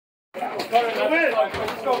We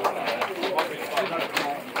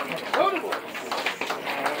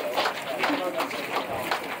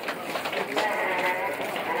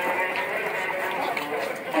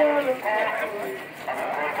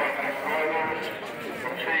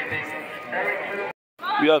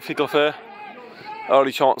have kick-off here.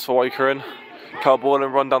 Early chance for Wakering. Cut ball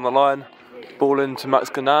and run down the line. Ball into Max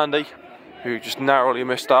Ganandi, who just narrowly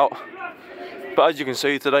missed out. But as you can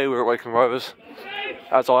see, today we're at Wakering Rovers,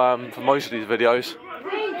 as I am for most of these videos,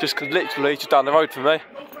 literally just down the road from me.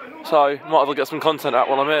 So might as well get some content out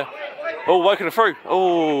while I'm here. Oh, Wakering through.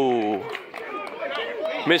 Oh,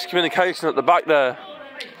 miscommunication at the back there.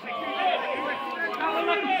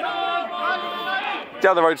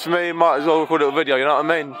 Down the road for me, might as well record a little video, you know what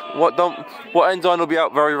I mean? What end line will be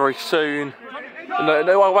out very, very soon.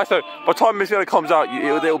 No, wait, so by the time this video comes out,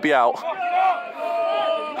 it'll be out.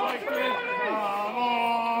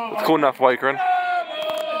 It's cool enough, Wakering.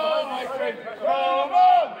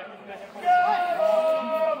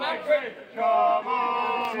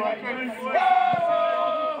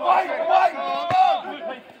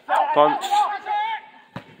 Punch.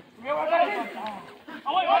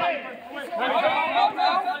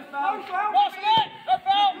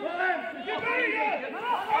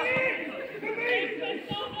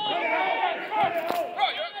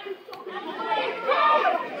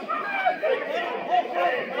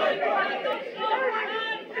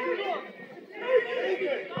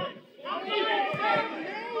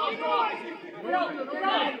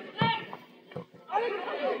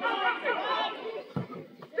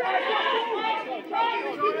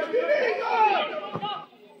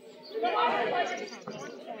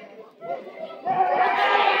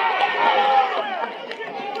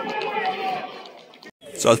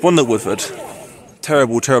 So it's 1-0 Woodford.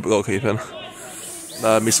 Terrible goalkeeping.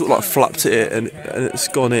 He sort of like flapped it and it's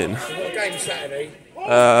gone in.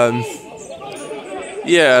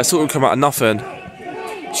 Yeah, sort of come out of nothing.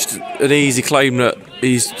 Just an easy claim that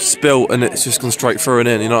he's spilt and it's just gone straight through and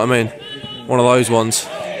in, you know what I mean? One of those ones.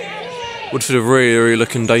 Woodford are really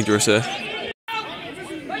looking dangerous here.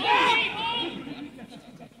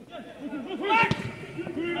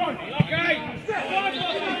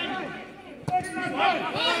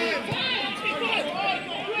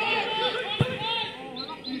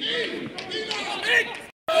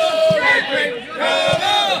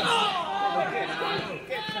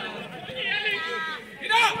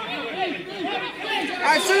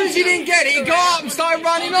 As soon as you didn't get it, you got up and started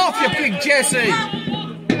running off, you big Jesse.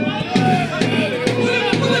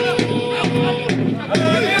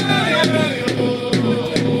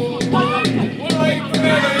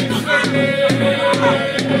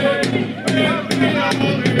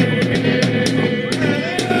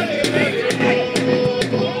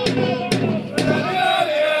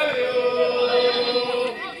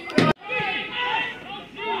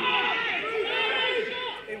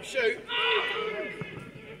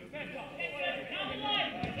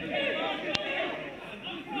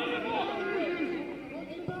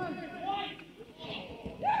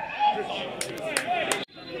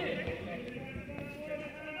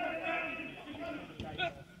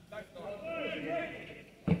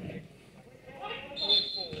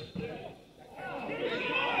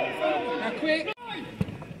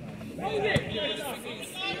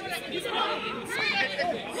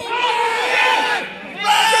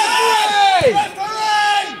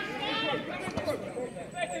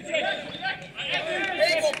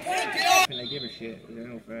 They give a shit,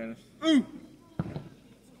 in all fairness.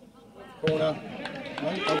 Corner.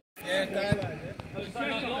 Yeah, Dan.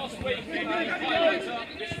 Last week, this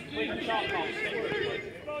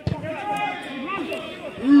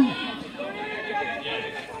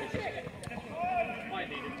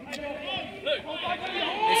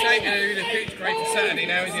ain't going to be the pitch great for Saturday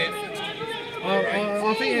now, is it? I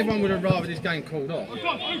think everyone would have rather this game called off.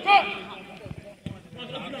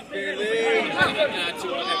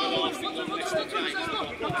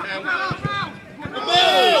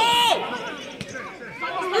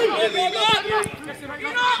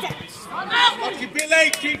 Lucky Billy,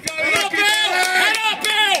 keep going. Head up,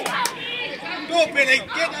 Bill! Go on, Billy,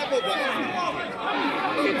 get that ball back.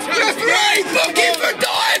 Referee, book him for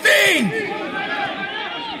diving!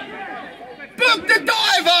 Book the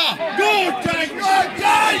diver! Go, Jake! Go,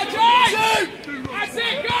 Jake! Shoot! That's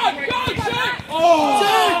it, go, shoot! Oh!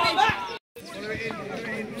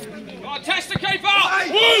 Test the keeper!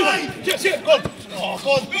 Woo! Get it! Go! Oh, go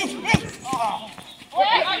on, move! Oh!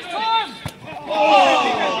 Next time! Oh!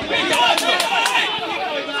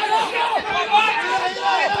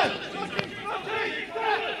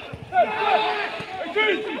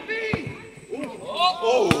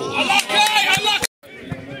 Oh! I like it!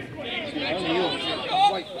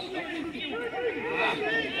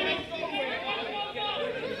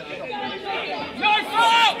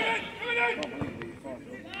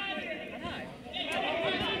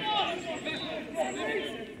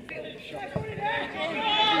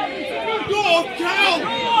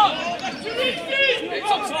 It's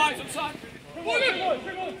offside, it's offside.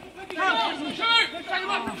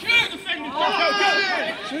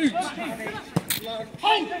 Shoot!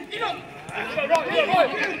 Hold!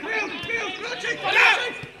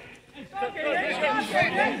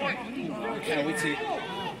 Yeah, we see.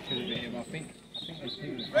 Could have been him, I think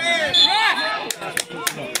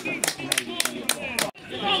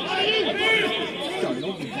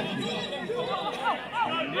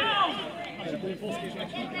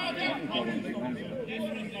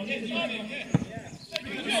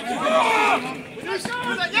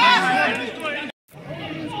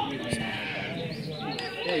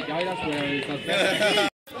there you go, that's where he does that.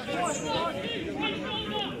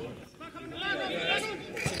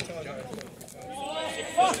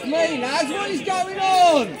 Fuck me, lads, what is going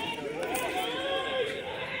on?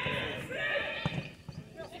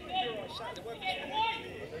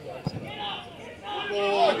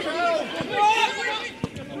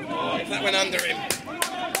 That went under him.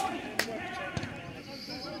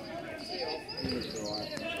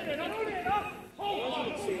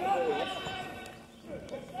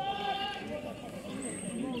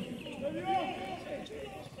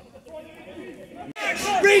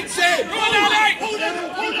 Reach it!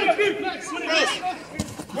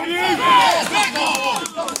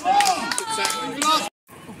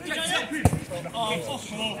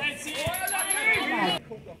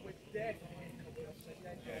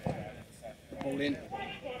 Hold in.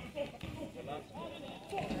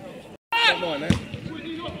 Don't mind that.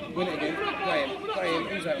 Win it again. Play him.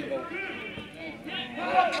 Who's out the ball?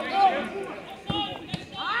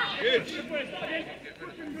 Good.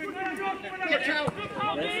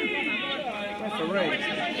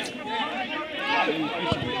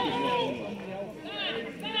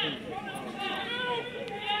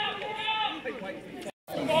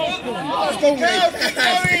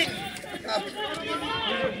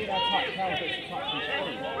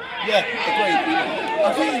 Yeah, agreed.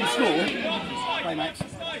 I think he can score. Play Max.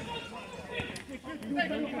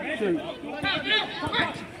 Shoot.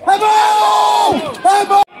 Hello!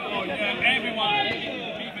 Hello! Everyone,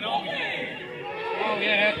 keep it on. Oh,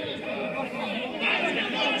 yeah.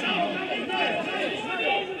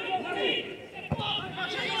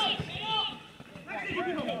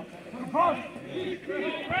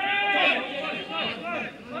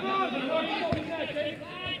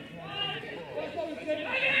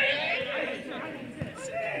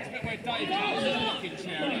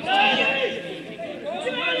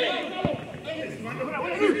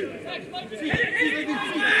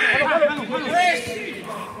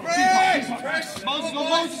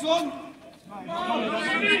 Moses on!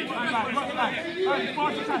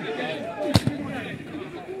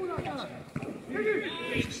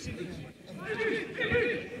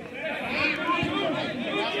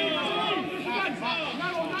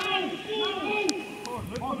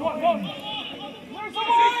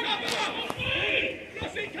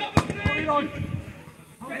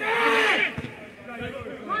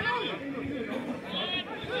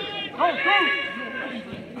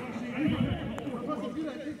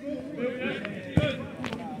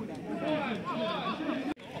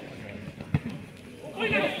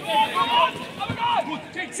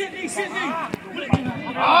 Sydney!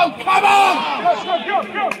 Oh, come on! Go!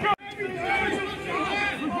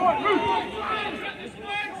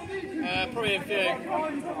 Probably a few.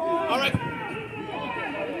 Alright.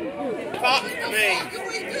 Fuck me. What are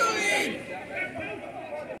we doing?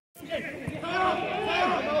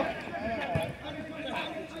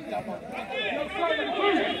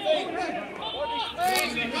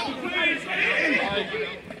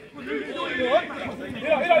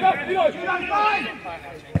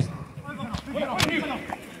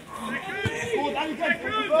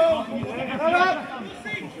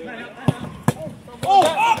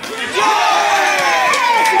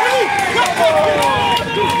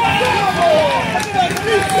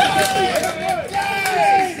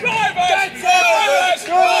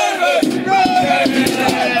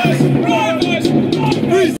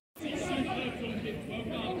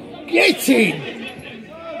 Get in!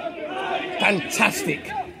 Fantastic!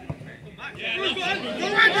 Yes!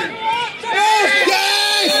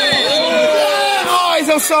 Oh, he's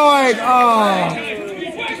offside! Oh!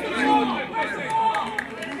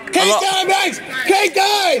 Keep going, Max! Keep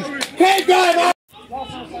going! Keep going, Max!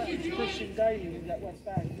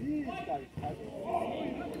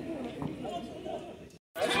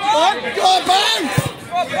 Go on, Max!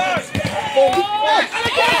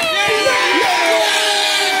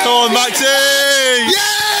 Come on, Maxie!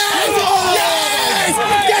 Yes! Yes!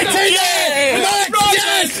 Get in there! Max,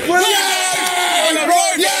 yes! Yes!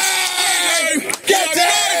 Yes! Get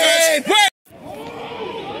in!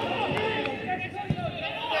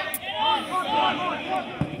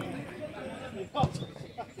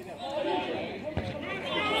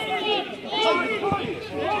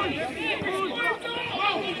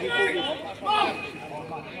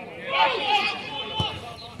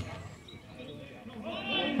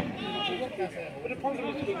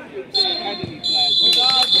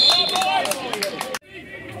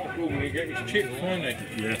 Get his chip, finally.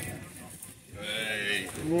 Yeah. Hey.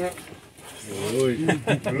 What?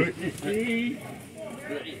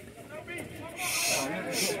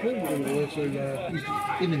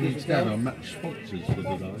 Him and his dad are match sponsors for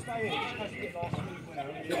the day.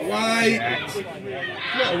 Get away!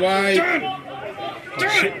 Get away!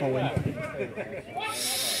 Shitballing.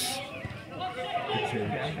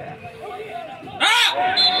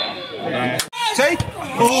 See?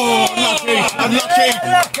 Oh, unlucky! Unlucky!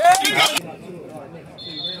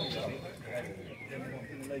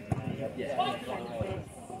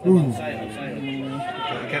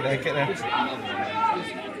 Get there, get there. It's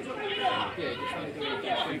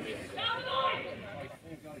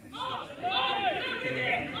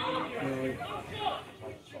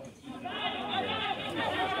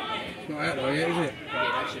not out there yet, is it?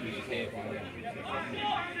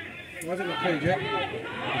 Why is it not cleared yet?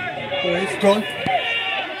 Boys, Gone.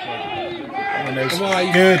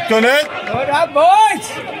 away! Good, done it. Good up, boys!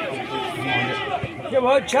 Come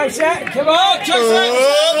on, chase it! Come on, chase it!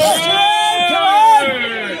 Come on!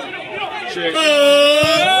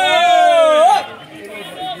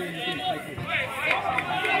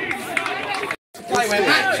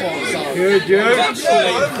 Good, good. Get it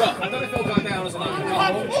over!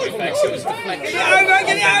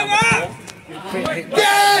 Get it over!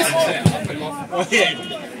 Yes!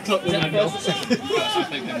 Got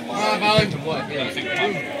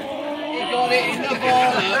it in the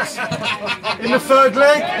bollocks! In the third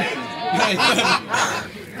leg.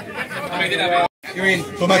 You're in.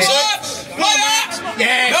 Come back. Yes!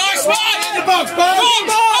 Nice one! In the box, box!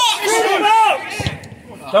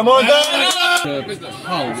 Come on, Dan.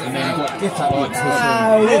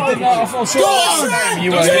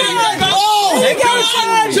 You were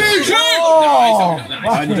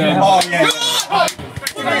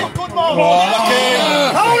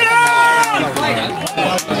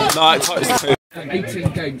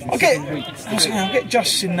I'll get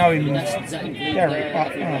Justin knowing Derek,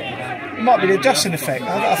 but it might be the Justin effect. I've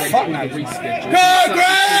got a fuck now.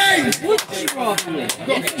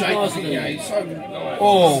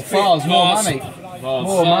 Oh, Fars, more money.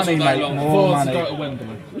 More money, mate. More money.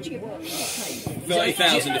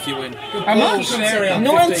 30,000 if you win. How much? 90.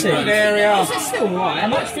 That's still right. How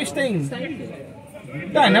much? 15.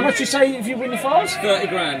 Dan, how much you say if you win the Fars? 30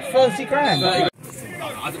 grand. 30 grand.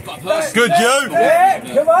 good, you. Yeah,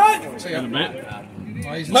 come on. See you in a minute.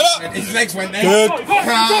 His legs went there. Good.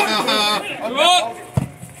 Come on!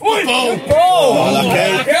 Ball.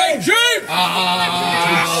 Okay. Shoot!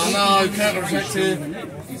 No, counter-protective.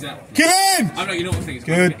 Kill him. I know you know what thing is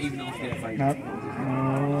Good. even after the FA. No.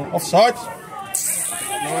 Offside. No.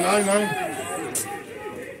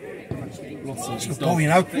 It's a good ball, you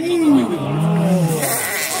know.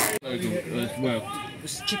 As well.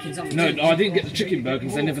 No, I didn't get the chicken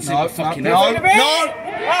burgers. They never said the fucking No. out. Fuck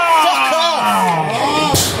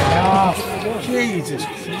off. Jesus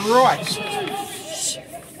Christ.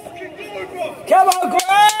 Come on,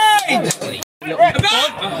 Grange!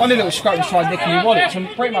 One of the little scrappers tried nicking your wallet, so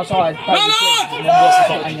pretty much I had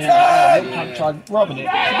tried robbing it.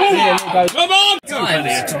 Come on!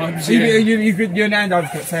 You're an hand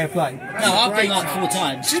advocate, fair play. No, I've been like 4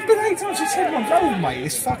 times. She's been 8 times, she's 10 months old, mate.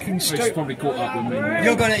 It's fucking She's stupid. probably caught up with me.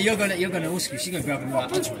 You're gonna ask you. She's gonna grab him like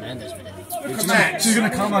that's Fernandez for them. She's going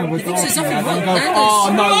to come home with There's something wrong with go, Fernandez. oh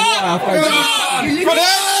no, look at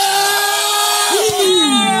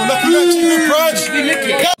that team approach.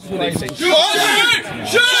 Shoot!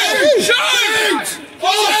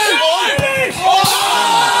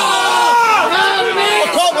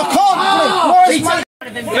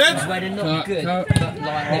 Where they're not good, but like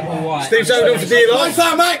they're alright. Steve's over for dear life. What's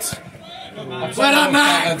that, Max? Well done,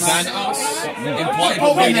 Max.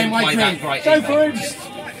 Go for him.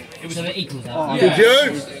 So it equals out. Did you?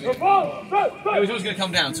 It was always going to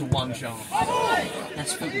come down to one shot.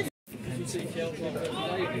 That's football.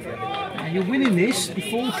 You're winning this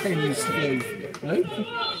before 10 is to go.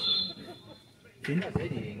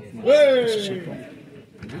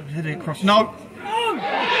 Head it across. No.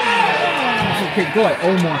 Okay, got it.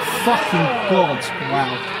 Oh my fucking god.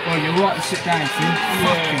 Wow. Well, you're right to sit down, Finn.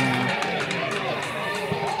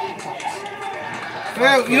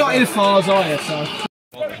 Well, you're not in the Fars, are you, so.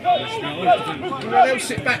 They'll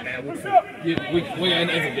sit back now, Woodford. We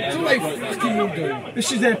ain't ever been.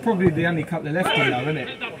 This is probably the only couple left in though, isn't it?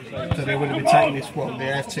 So they wouldn't be taking this, what, they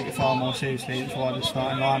have to take it far more seriously, that's why they're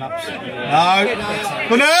starting lineups. No!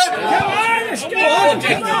 Come on! Come on, let's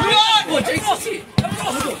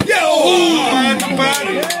go!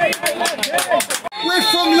 We're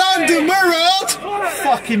from London, we're old!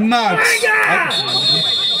 Fucking mugs.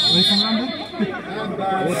 We're from London?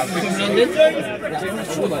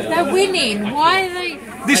 They're winning. Why are they?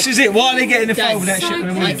 This is it. Why are they getting the fold that shit?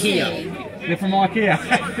 IKEA. They're from IKEA.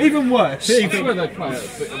 Even worse. They're wearing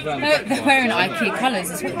IKEA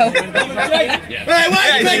colours as well. Hey, wait,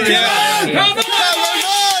 come on!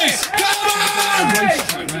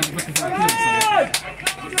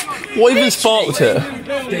 What even sparked it?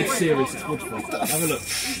 Dead serious, it's Woodford. Have a look.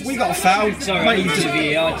 We got a foul. Sorry, Mate, you just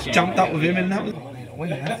just jumped up with him and that was...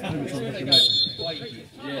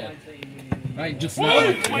 Right, just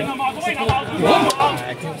Follow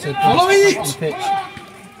it!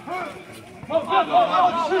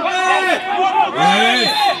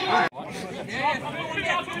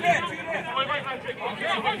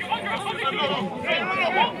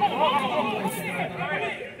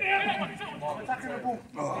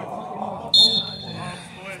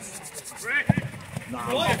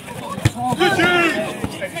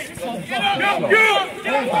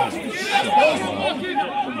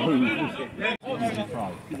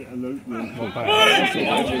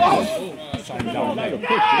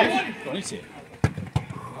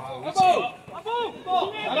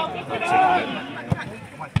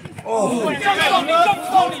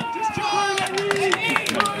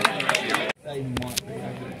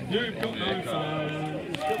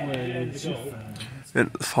 In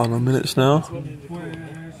the final minutes now,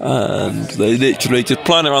 and they literally just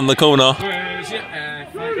playing around the corner.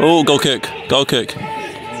 Oh, goal kick, goal kick.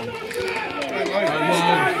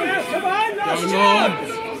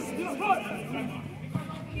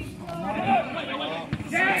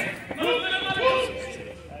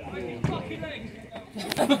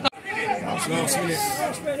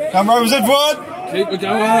 Come Rovers, Woodford! keep it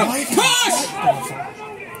going. Push!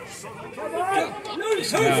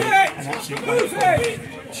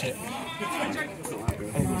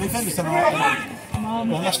 Defenders tonight.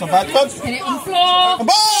 Well, that's not bad. Come. Hit it on the floor. The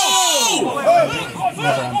ball!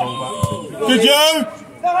 Never handball back. Good Joe!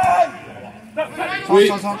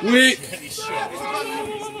 Weak.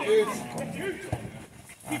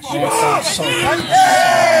 That's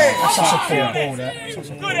such a poor ball there.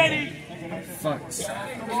 Good, Eddie. Fucks.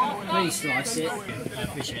 Please slice it.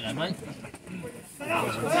 Appreciate that, mate.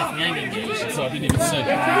 Definitely ain't gonna get you. So I didn't even say.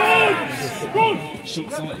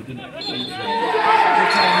 Short-sighted, didn't it?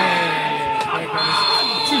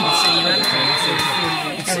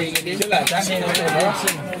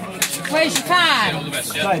 Where's your fan?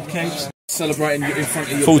 Celebrating in front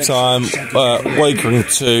of your Full time, Wakering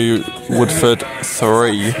 2, Woodford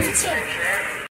 3.